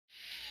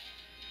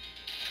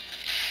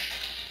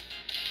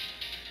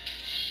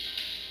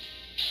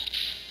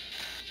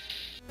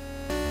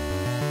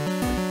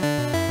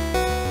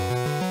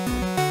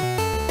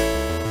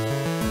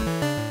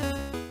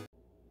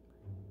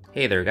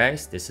Hey there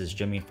guys, this is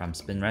Jimmy from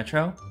Spin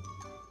Retro.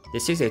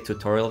 This is a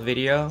tutorial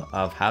video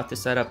of how to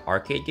set up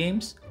arcade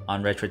games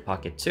on Retroid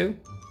Pocket 2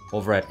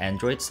 over at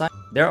Android side.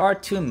 There are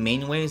two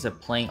main ways of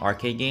playing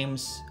arcade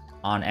games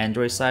on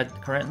Android side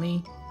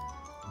currently.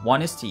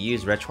 One is to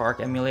use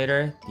RetroArch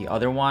emulator, the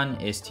other one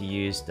is to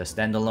use the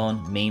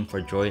standalone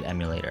MAME4Droid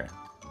emulator.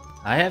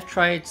 I have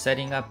tried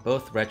setting up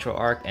both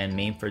RetroArch and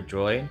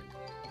MAME4Droid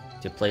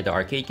to play the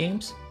arcade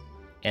games,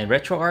 and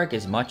RetroArch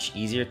is much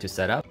easier to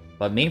set up,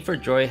 but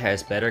MAME4Droid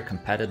has better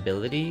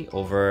compatibility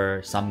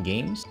over some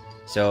games.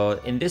 So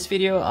in this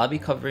video, I'll be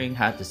covering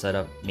how to set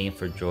up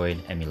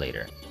MAME4Droid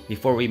emulator.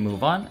 Before we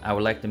move on, I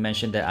would like to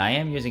mention that I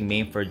am using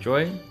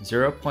MAME4Droid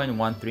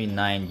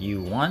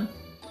 0.139U1.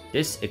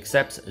 This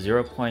accepts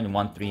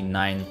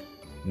 0.139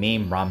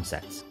 MAME ROM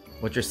sets.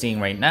 What you're seeing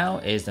right now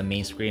is the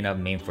main screen of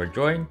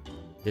MAME4Droid.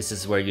 This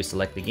is where you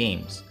select the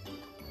games.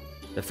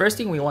 The first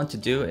thing we want to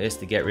do is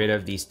to get rid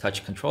of these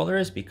touch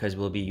controllers because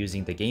we'll be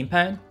using the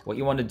gamepad. What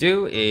you want to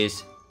do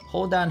is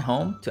hold down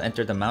home to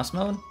enter the mouse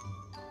mode.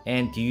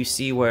 And do you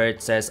see where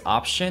it says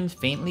option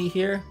faintly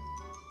here?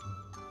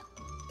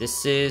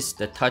 This is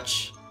the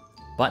touch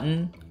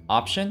button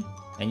option,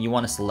 and you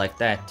want to select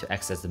that to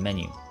access the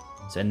menu.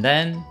 So and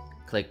then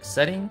click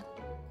setting,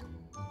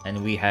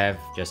 and we have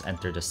just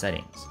entered the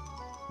settings.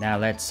 Now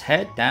let's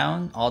head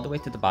down all the way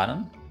to the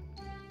bottom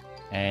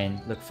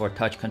and look for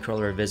touch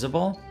controller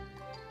visible.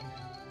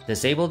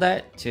 Disable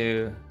that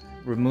to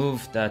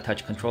remove the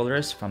touch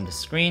controllers from the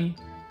screen.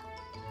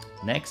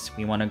 Next,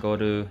 we want to go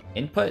to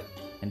input,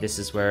 and this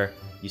is where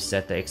you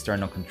set the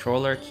external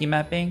controller key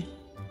mapping.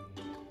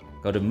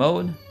 Go to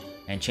mode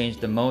and change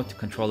the mode to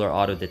controller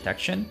auto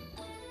detection.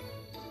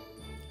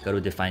 Go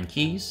to define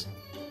keys.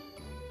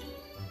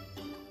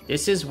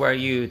 This is where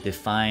you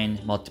define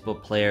multiple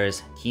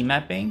players key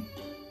mapping.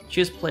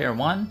 Choose player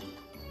 1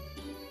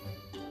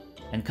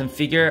 and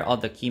configure all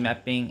the key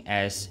mapping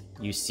as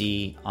you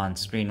see on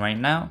screen right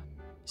now.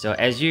 So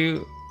as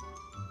you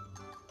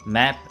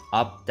map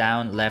up,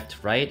 down, left,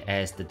 right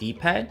as the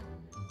D-pad,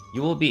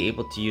 you will be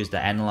able to use the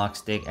analog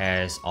stick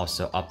as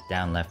also up,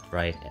 down, left,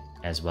 right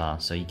as well.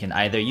 So you can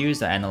either use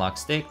the analog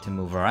stick to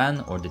move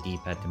around or the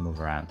D-pad to move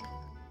around.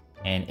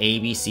 And A,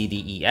 B, C,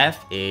 D, E,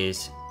 F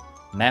is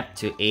mapped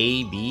to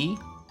A, B,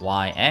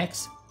 Y,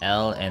 X,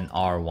 L, and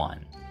R1.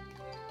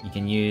 You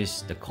can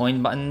use the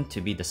coin button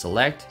to be the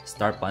select,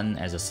 start button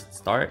as a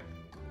start.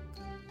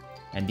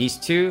 And these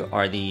two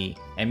are the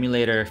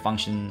emulator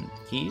function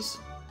keys.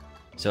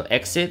 So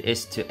exit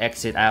is to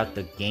exit out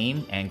the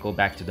game and go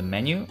back to the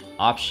menu.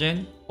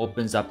 Option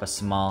opens up a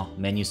small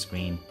menu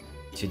screen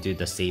to do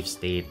the save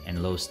state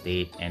and low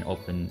state and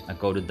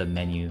go to the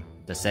menu,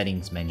 the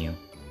settings menu.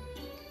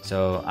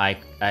 So I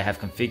have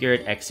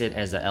configured exit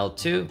as the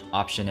L2,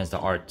 option as the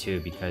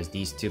R2 because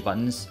these two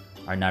buttons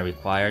are not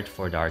required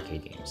for the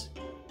arcade games.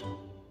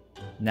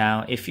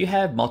 Now, if you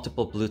have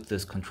multiple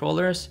Bluetooth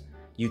controllers,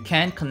 you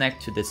can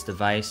connect to this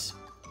device.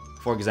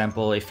 For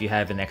example, if you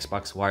have an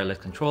Xbox wireless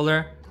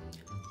controller,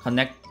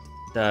 connect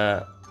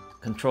the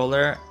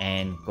controller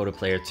and go to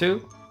player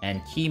 2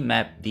 and key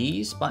map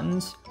these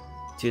buttons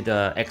to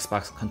the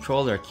Xbox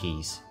controller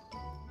keys.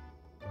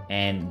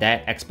 And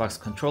that Xbox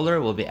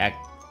controller will be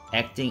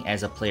acting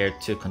as a player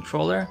 2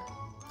 controller.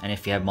 And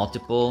if you have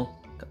multiple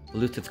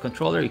Bluetooth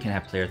controller, you can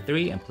have player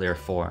 3 and player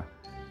 4.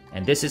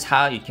 And this is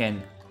how you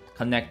can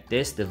connect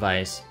this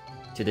device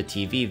to the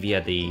TV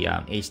via the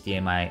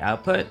HDMI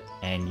output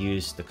and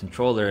use the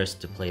controllers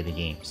to play the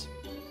games.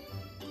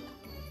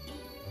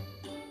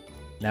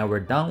 Now we're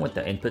done with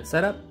the input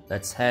setup.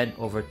 Let's head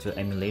over to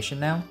emulation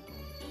now.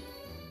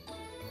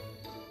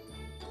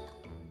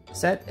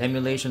 Set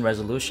emulation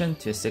resolution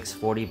to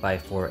 640 by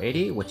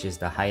 480, which is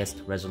the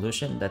highest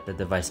resolution that the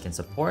device can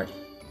support.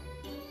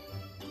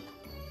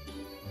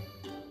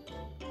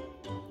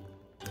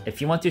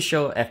 If you want to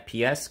show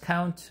FPS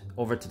count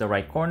over to the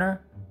right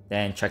corner,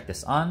 then check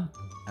this on.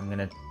 I'm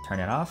gonna turn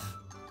it off.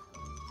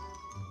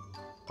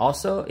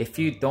 Also, if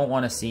you don't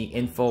want to see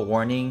info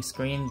warning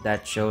screen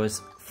that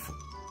shows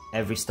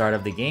every start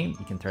of the game,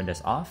 you can turn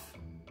this off.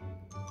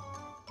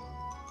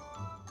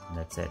 And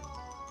that's it.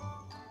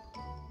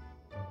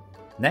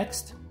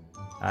 Next,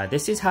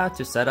 this is how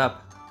to set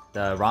up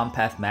the ROM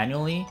path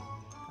manually.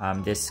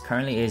 This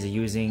currently is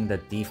using the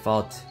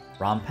default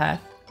ROM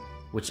path,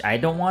 which I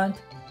don't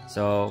want.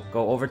 So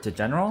go over to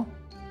General,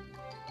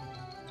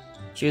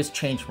 choose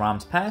Change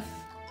ROMs Path,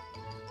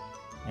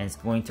 and it's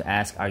going to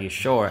ask, are you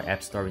sure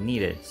App Store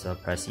needed? So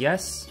press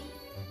yes,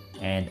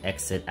 and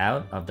exit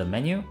out of the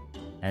menu,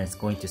 and it's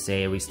going to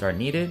say restart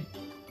needed.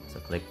 So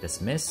click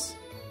dismiss,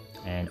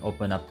 and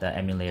open up the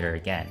emulator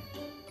again.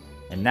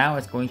 And now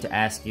it's going to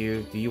ask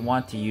you, do you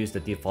want to use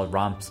the default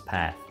ROMs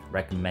path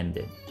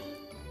recommended?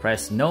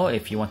 Press no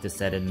if you want to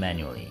set it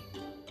manually.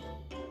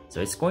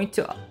 So it's going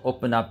to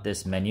open up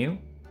this menu.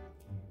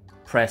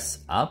 Press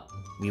up.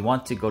 We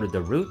want to go to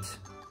the root.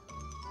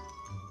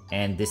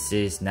 And this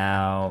is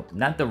now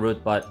not the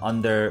root, but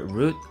under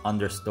root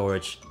under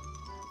storage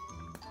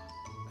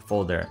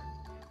folder.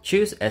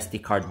 Choose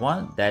SD card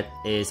 1. That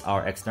is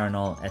our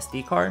external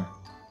SD card.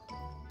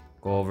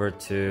 go over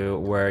to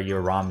where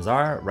your ROMs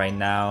are. Right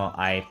now,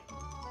 I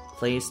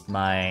placed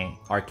my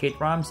arcade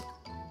ROMs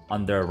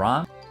under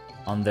ROM,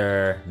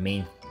 under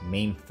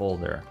main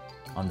folder,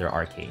 under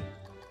arcade.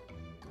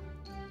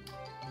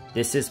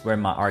 This is where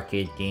my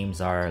arcade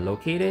games are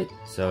located,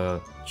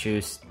 so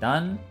choose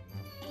done,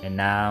 and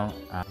now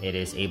it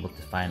is able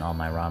to find all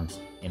my ROMs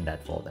in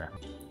that folder.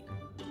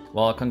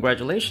 Well,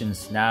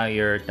 congratulations, now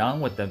you're done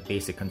with the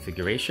basic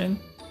configuration.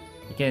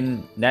 You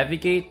can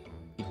navigate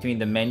between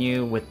the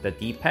menu with the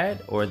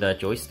D-pad or the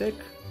joystick.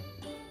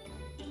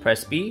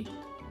 Press B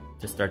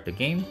to start the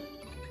game.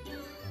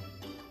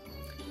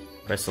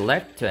 Press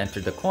select to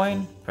enter the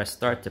coin, press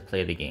start to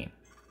play the game.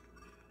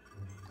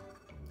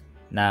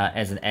 Now,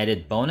 as an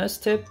added bonus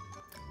tip,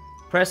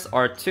 press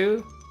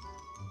R2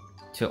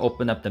 to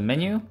open up the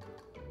menu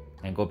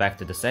and go back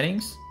to the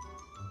settings.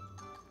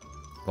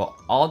 Go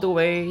all the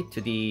way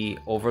to the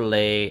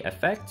overlay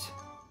effect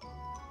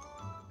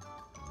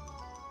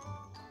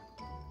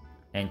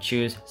and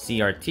choose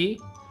CRT.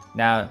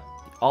 Now,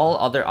 all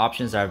other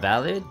options are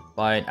valid,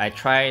 but I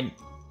tried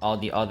all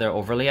the other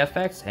overlay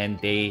effects and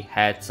they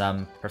had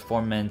some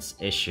performance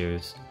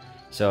issues.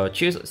 So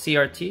choose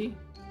CRT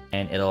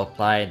and it'll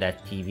apply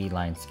that TV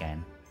line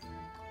scan.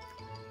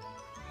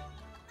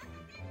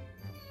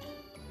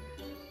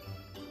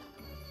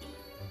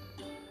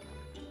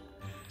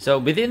 So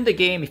within the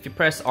game, if you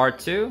press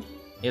R2,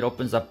 it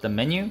opens up the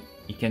menu.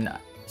 You can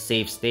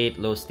save state,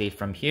 load state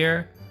from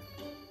here,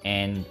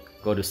 and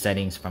go to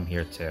settings from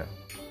here too.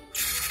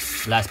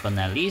 Last but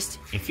not least,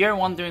 if you're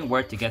wondering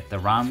where to get the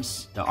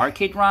ROMs, the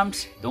arcade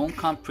ROMs don't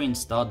come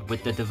pre-installed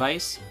with the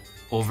device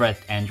over at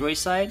Android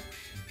side.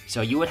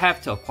 So you would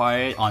have to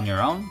acquire it on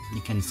your own.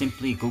 You can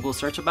simply Google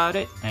search about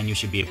it and you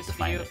should be able to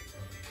find it.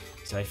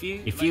 So if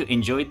you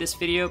enjoyed this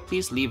video,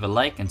 please leave a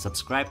like and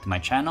subscribe to my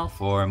channel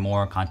for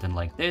more content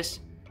like this.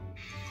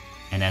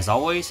 And as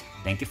always,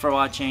 thank you for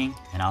watching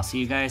and I'll see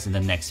you guys in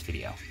the next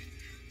video.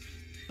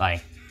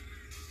 Bye.